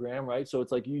program, right? So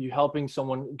it's like you helping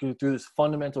someone go through this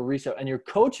fundamental reset, and you're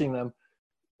coaching them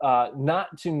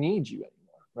not to need you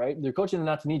anymore, right? They're coaching them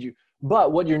not to need you.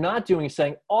 But what you're not doing is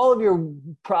saying all of your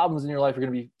problems in your life are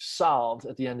going to be solved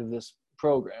at the end of this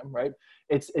program, right?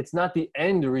 It's not the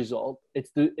end result.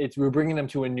 We're bringing them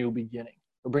to a new beginning.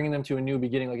 We're bringing them to a new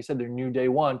beginning. Like I said, their new day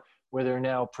one, where they're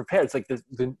now prepared. It's like the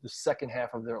second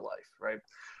half of their life, right?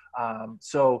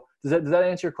 So does that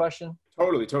answer your question?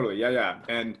 Totally. Yeah.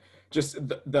 And just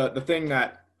the thing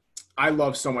that I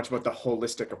love so much about the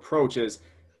holistic approach is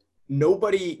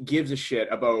nobody gives a shit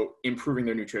about improving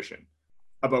their nutrition,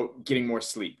 about getting more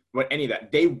sleep, about any of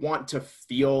that. They want to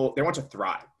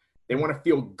thrive. They want to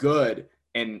feel good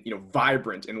and,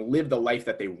 vibrant and live the life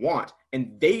that they want.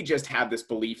 And they just have this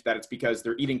belief that it's because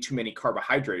they're eating too many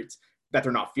carbohydrates that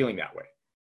they're not feeling that way.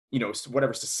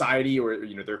 Whatever society or,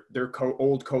 their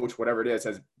old coach, whatever it is,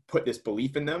 has put this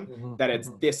belief in them that it's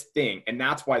this thing. And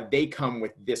that's why they come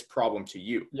with this problem to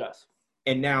you. Yes.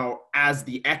 And now as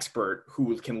the expert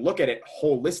who can look at it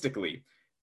holistically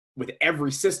with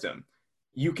every system,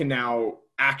 you can now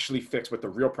actually fix what the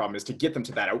real problem is to get them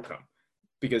to that outcome.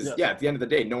 Because at the end of the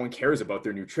day, no one cares about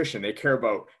their nutrition. They care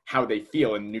about how they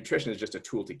feel, and nutrition is just a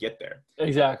tool to get there.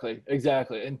 Exactly.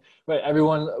 And right,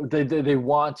 everyone, they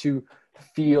want to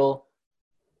feel,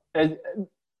 and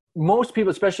most people,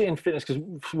 especially in fitness, because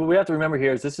what we have to remember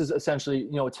here is this is essentially,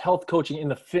 it's health coaching in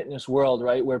the fitness world,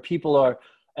 right? Where people are,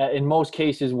 in most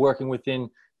cases, working within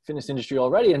fitness industry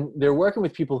already, and they're working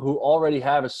with people who already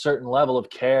have a certain level of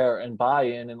care and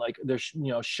buy-in, and like they're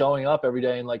showing up every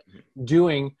day and like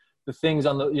doing the things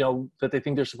on the that they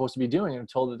think they're supposed to be doing and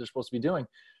told that they're supposed to be doing,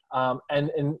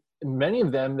 and many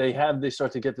of them they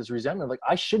start to get this resentment, like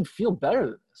I should feel better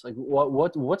than this, like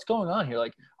what's going on here,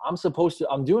 like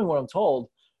I'm doing what I'm told,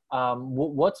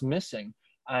 what's missing,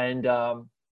 and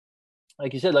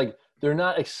like you said, like they're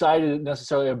not excited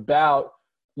necessarily about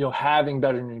having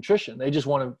better nutrition. They just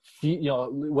want to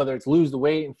feel, whether it's lose the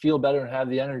weight and feel better and have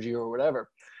the energy or whatever.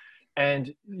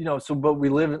 And, but we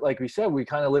live, like we said, we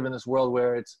kind of live in this world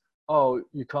where it's, oh,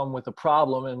 you come with a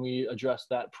problem and we address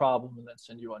that problem and then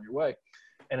send you on your way.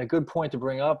 And a good point to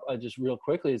bring up just real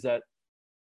quickly is that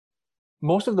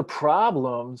most of the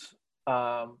problems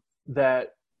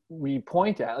that we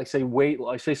point at, like say weight,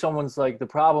 like say someone's like, the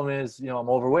problem is, I'm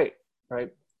overweight,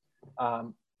 right?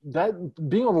 That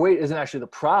being overweight isn't actually the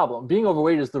problem. Being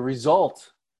overweight is the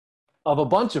result of a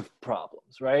bunch of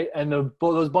problems, right? And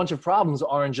those bunch of problems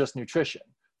aren't just nutrition.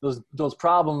 Those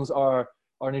problems are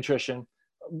nutrition,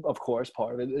 of course,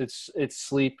 part of it. It's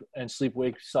sleep and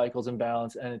sleep-wake cycles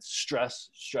imbalance, and it's stress.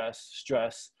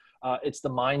 It's the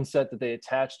mindset that they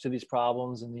attach to these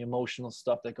problems and the emotional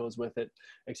stuff that goes with it,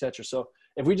 etc. So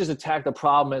if we just attack the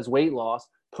problem as weight loss,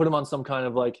 put them on some kind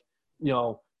of like,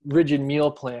 rigid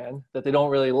meal plan that they don't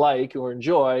really like or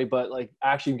enjoy, but like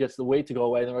actually gets the weight to go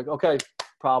away, and they're like, okay,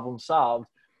 problem solved.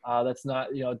 That's not,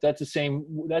 that's the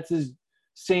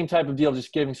same type of deal,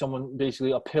 just giving someone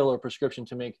basically a pill or prescription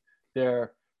to make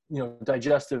their,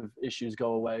 digestive issues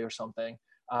go away or something,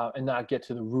 and not get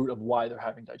to the root of why they're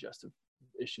having digestive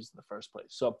issues in the first place.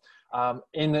 So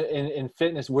in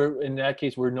fitness, in that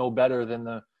case, we're no better than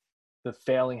the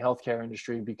failing healthcare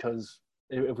industry, because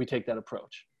if we take that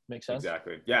approach. Make sense?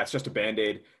 Exactly. Yeah, it's just a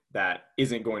Band-Aid that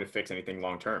isn't going to fix anything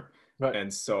long term. Right.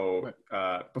 And so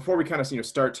before we kind of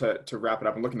start to wrap it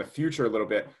up and look in the future a little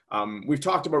bit, we've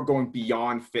talked about going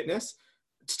beyond fitness.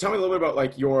 Tell me a little bit about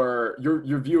like your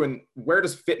view, and where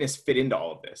does fitness fit into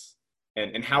all of this,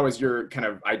 and how has your kind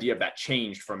of idea of that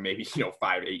changed from maybe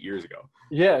 5-8 years ago?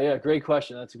 Yeah, great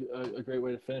question. That's a great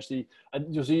way to finish. So you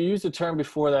used a term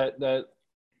before that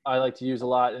I like to use a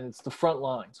lot, and it's the front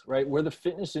lines, right? We're the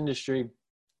fitness industry.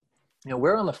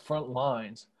 We're on the front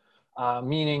lines,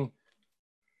 meaning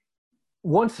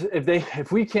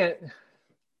if we can't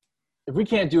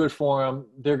do it for them,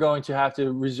 they're going to have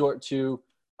to resort to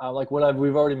like what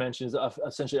we've already mentioned is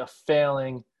essentially a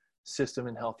failing system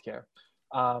in healthcare.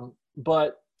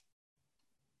 But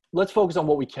let's focus on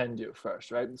what we can do first,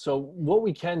 right? So what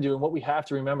we can do and what we have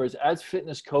to remember is, as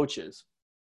fitness coaches,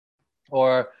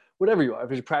 or whatever you are, if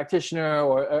you're a practitioner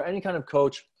or any kind of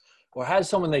coach, or has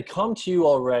someone, they come to you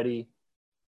already,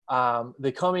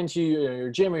 they come into your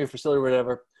gym or your facility or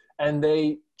whatever, and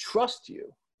they trust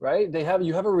you, right?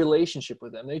 You have a relationship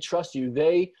with them. They trust you.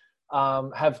 They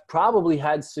have probably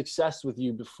had success with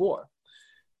you before.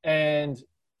 And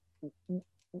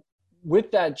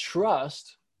with that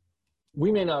trust, we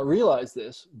may not realize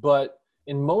this, but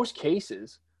in most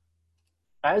cases,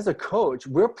 as a coach,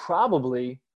 we're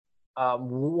probably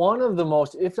one of the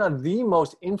most, if not the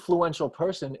most influential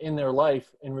person in their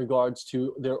life in regards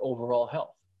to their overall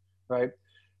health, right?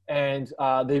 And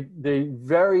they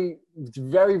very,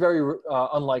 very, very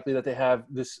unlikely that they have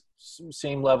this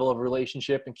same level of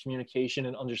relationship and communication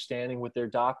and understanding with their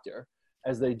doctor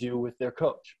as they do with their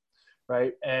coach,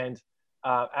 right? And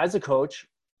as a coach,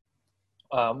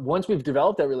 once we've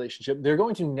developed that relationship, they're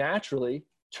going to naturally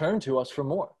turn to us for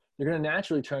more. They're going to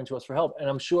naturally turn to us for help. And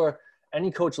I'm sure any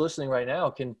coach listening right now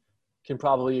can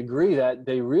probably agree that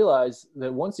they realize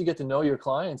that once you get to know your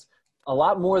clients, a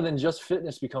lot more than just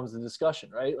fitness becomes the discussion,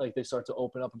 right? Like they start to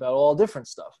open up about all different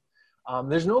stuff.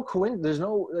 It's no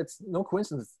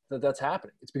coincidence that that's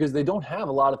happening. It's because they don't have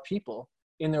a lot of people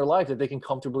in their life that they can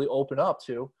comfortably open up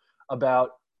to about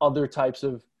other types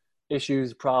of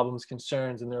issues, problems,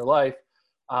 concerns in their life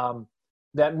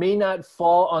that may not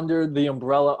fall under the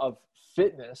umbrella of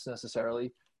fitness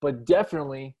necessarily, but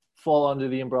definitely fall under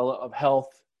the umbrella of health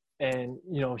and,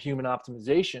 human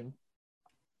optimization.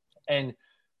 And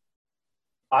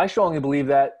I strongly believe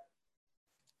that,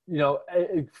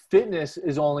 fitness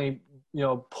is only,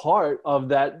 part of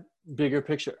that bigger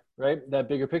picture, right? That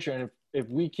bigger picture. And if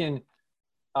we can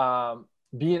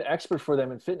be an expert for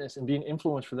them in fitness and be an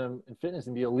influence for them in fitness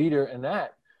and be a leader in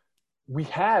that, we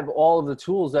have all of the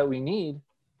tools that we need.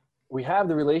 We have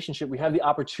the relationship, we have the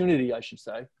opportunity, I should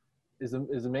say, is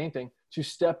the main thing, to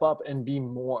step up and be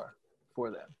more for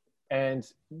them. And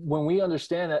when we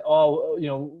understand that,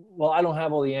 well, I don't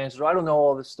have all the answers, or I don't know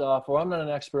all this stuff, or I'm not an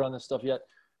expert on this stuff yet.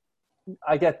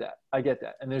 I get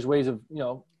that. And there's ways of,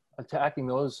 attacking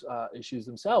those issues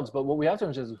themselves. But what we have to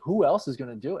understand is who else is going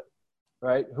to do it,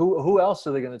 right? Who else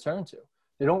are they going to turn to?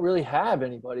 They don't really have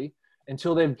anybody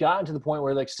until they've gotten to the point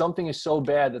where like something is so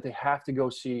bad that they have to go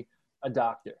see a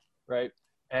doctor, right?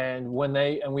 And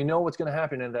we know what's going to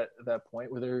happen at that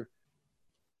point where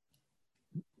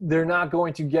they're not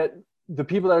going to get, the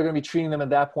people that are going to be treating them at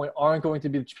that point aren't going to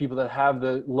be the people that have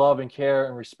the love and care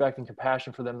and respect and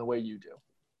compassion for them the way you do.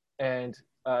 And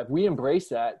if we embrace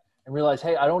that and realize,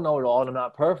 hey, I don't know it all and I'm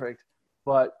not perfect,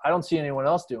 but I don't see anyone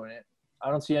else doing it. I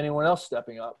don't see anyone else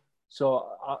stepping up. So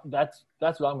that's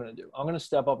what I'm going to do. I'm going to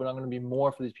step up and I'm going to be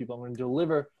more for these people. I'm going to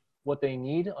deliver what they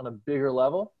need on a bigger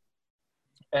level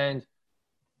and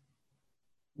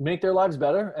make their lives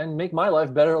better and make my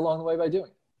life better along the way by doing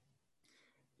it.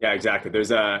 Yeah, exactly. There's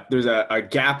a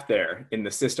gap there in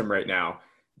the system right now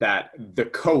that the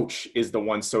coach is the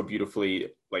one so beautifully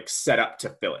like set up to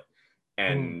fill it.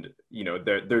 And,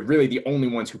 they're really the only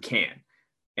ones who can.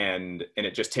 And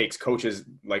it just takes coaches,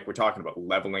 like we're talking about,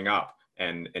 leveling up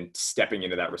and stepping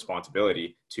into that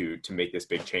responsibility to make this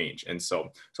big change. And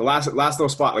so last little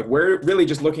spot, like we're really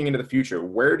just looking into the future.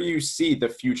 Where do you see the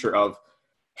future of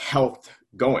health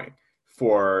going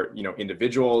for,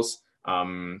 individuals,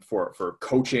 for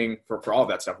coaching, for all of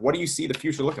that stuff? What do you see the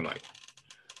future looking like?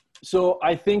 So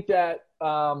I think that,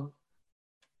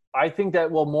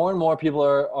 more and more people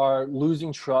are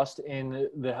losing trust in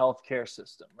the healthcare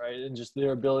system, right? And just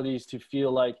their abilities to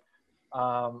feel like,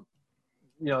 that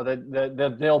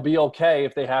they'll be okay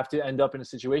if they have to end up in a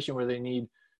situation where they need,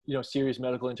 serious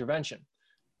medical intervention.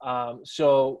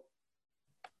 So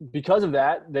because of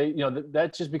that,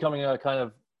 that's just becoming a kind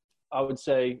of, I would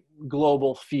say,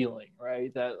 global feeling,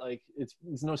 right? That like,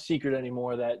 it's no secret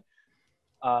anymore that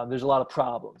there's a lot of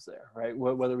problems there, right?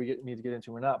 Whether we need to get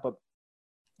into or not. But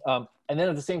and then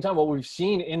at the same time, what we've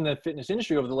seen in the fitness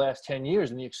industry over the last 10 years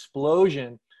and the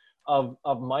explosion of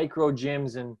micro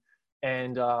gyms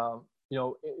and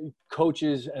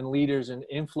coaches and leaders and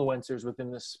influencers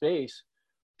within this space,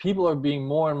 people are being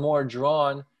more and more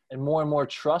drawn and more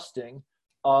trusting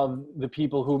of the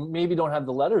people who maybe don't have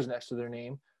the letters next to their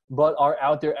name, but are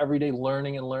out there every day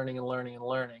learning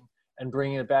and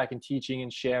bringing it back and teaching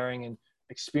and sharing and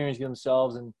experiencing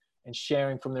themselves and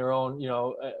sharing from their own,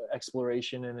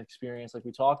 exploration and experience, like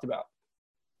we talked about.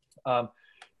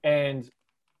 And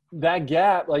that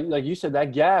gap, like you said,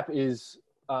 that gap is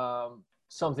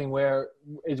something where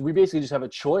we basically just have a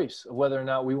choice of whether or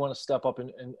not we want to step up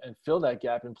and fill that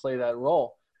gap and play that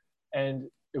role. And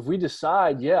if we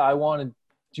decide, I want to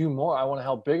do more, I want to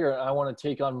help bigger, I want to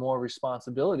take on more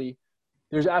responsibility,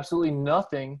 there's absolutely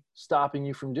nothing stopping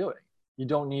you from doing. You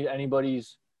don't need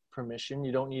anybody's permission.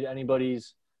 You don't need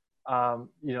anybody's,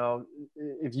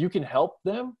 if you can help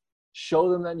them, show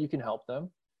them that you can help them,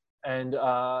 and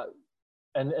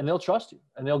they'll trust you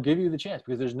and they'll give you the chance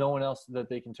because there's no one else that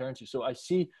they can turn to. So I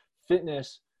see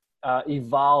fitness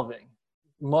evolving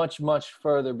much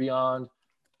further beyond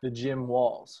the gym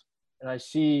walls. And I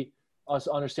see us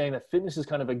understanding that fitness is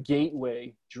kind of a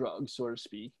gateway drug, so to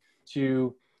speak,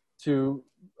 to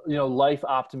life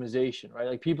optimization, right?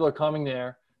 Like people are coming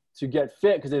there to get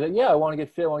fit because they're like, I want to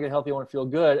get fit, I want to get healthy, I want to feel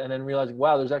good. And then realizing,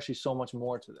 wow, there's actually so much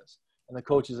more to this. And the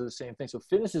coaches are the same thing. So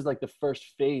fitness is like the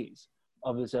first phase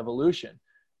of this evolution.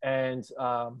 And,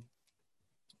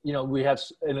 we have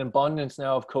an abundance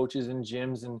now of coaches and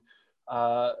gyms and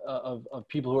of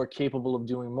people who are capable of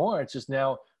doing more. It's just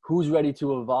now who's ready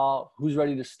to evolve, who's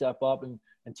ready to step up and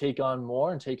take on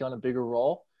more and take on a bigger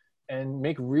role and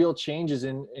make real changes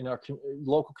in our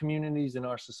local communities and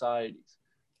our societies.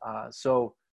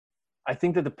 So I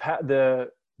think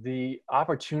that the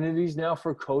opportunities now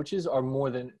for coaches are more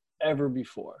than ever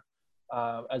before.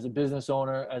 As a business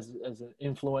owner, as an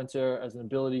influencer, as an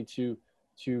ability to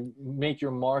make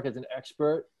your mark as an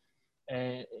expert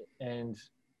and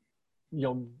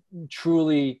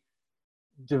truly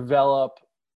develop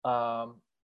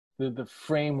the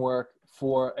framework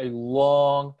for a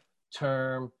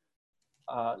long-term,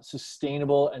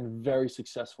 sustainable and very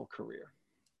successful career.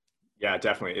 Yeah,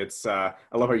 definitely. It's I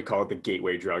love how you call it the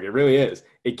gateway drug. It really is.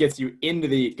 It gets you into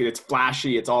it's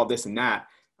flashy, it's all this and that,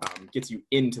 gets you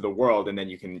into the world, and then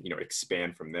you can,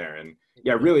 expand from there. And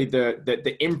yeah, really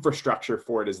the infrastructure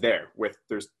for it is there.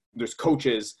 There's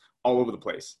coaches all over the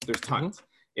place. There's tons.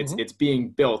 It's being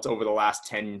built over the last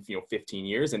 10, 15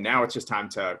 years, and now it's just time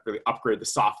to really upgrade the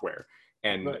software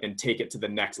and take it to the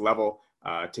next level,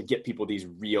 to get people these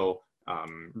real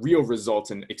results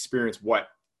and experience what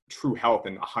true health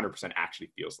and 100%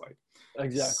 actually feels like.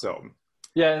 Exactly. So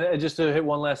yeah, and just to hit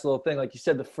one last little thing, like you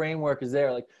said, the framework is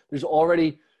there. Like there's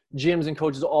already gyms and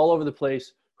coaches all over the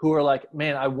place who are like,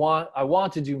 man, I want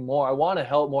to do more. I want to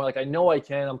help more. Like I know I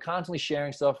can. I'm constantly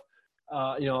sharing stuff.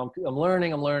 I'm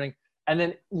learning. And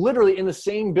then literally in the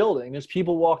same building, there's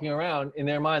people walking around in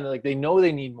their mind that like they know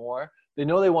they need more. They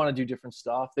know they want to do different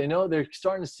stuff. They know they're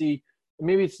starting to see,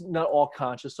 maybe it's not all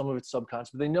conscious, some of it's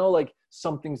subconscious, but they know like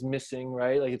something's missing,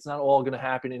 right? Like it's not all going to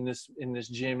happen in this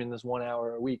gym in this 1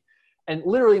 hour a week, and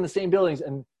literally in the same buildings.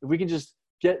 And if we can just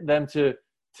get them to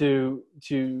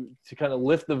kind of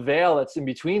lift the veil that's in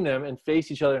between them and face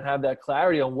each other and have that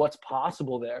clarity on what's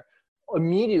possible there,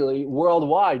 immediately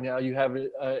worldwide now you have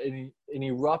an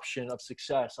eruption of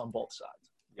success on both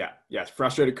sides. Yeah. Yes.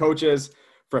 Frustrated coaches,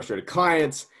 frustrated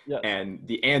clients. Yes. And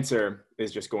the answer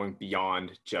is just going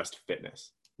beyond just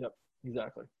fitness. Yep.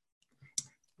 Exactly.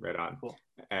 Right on. Cool.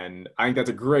 And I think that's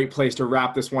a great place to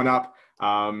wrap this one up.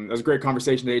 It was a great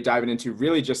conversation today, diving into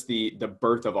really just the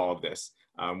birth of all of this.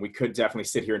 We could definitely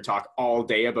sit here and talk all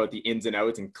day about the ins and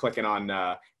outs and clicking on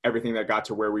everything that got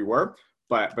to where we were.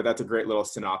 But that's a great little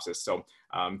synopsis. So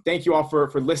thank you all for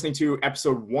listening to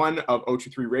episode 1 of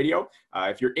O23 Radio.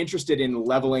 If you're interested in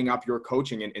leveling up your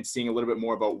coaching and seeing a little bit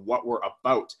more about what we're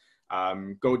about,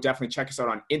 go definitely check us out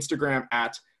on Instagram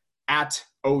at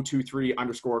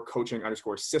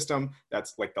O23_coaching_system.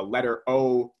 That's like the letter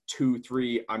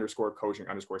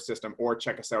O23_coaching_system, or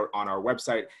check us out on our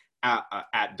website at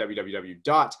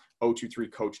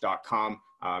www.o23coach.com.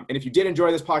 And if you did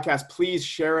enjoy this podcast, please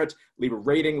share it, leave a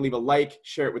rating, leave a like,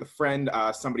 share it with a friend,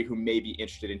 somebody who may be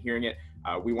interested in hearing it.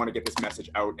 We want to get this message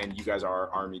out, and you guys are our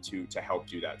army to help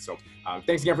do that. So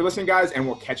thanks again for listening, guys, and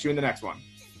we'll catch you in the next one.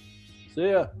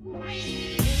 See ya.